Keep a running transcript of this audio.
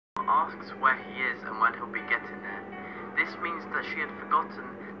Asks where he is and when he'll be getting there. This means that she had forgotten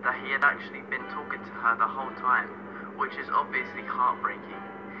that he had actually been talking to her the whole time, which is obviously heartbreaking.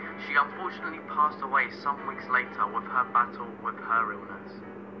 She unfortunately passed away some weeks later with her battle with her illness.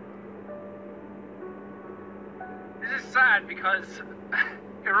 This is sad because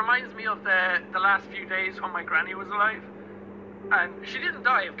it reminds me of the last few days when my granny was alive. And she didn't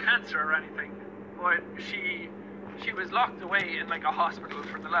die of cancer or anything, but she was locked away in like a hospital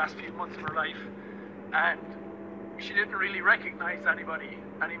for the last few months of her life, and she didn't really recognize anybody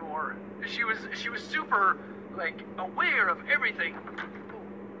anymore. She was super like aware of everything.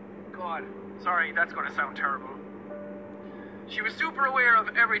 Oh God, sorry, that's gonna sound terrible. She was super aware of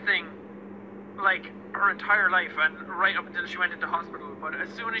everything, like her entire life, and right up until she went into hospital. But as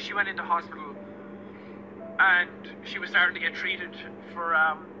soon as she went into hospital, and she was starting to get treated for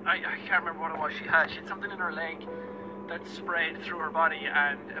I can't remember what it was she had. She had something in her leg that spread through her body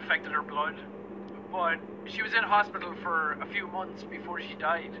and affected her blood. But she was in hospital for a few months before she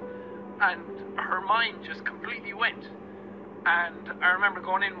died, and her mind just completely went. And I remember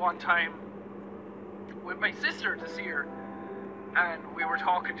going in one time with my sister to see her, and we were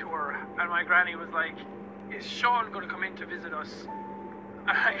talking to her, and my granny was like, "Is Sean going to come in to visit us?"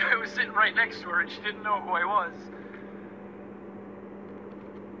 And I was sitting right next to her, and she didn't know who I was.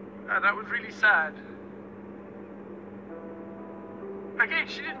 And that was really sad. Again,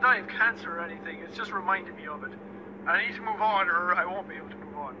 she didn't die of cancer or anything, it's just reminded me of it. And I need to move on, or I won't be able to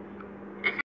move on.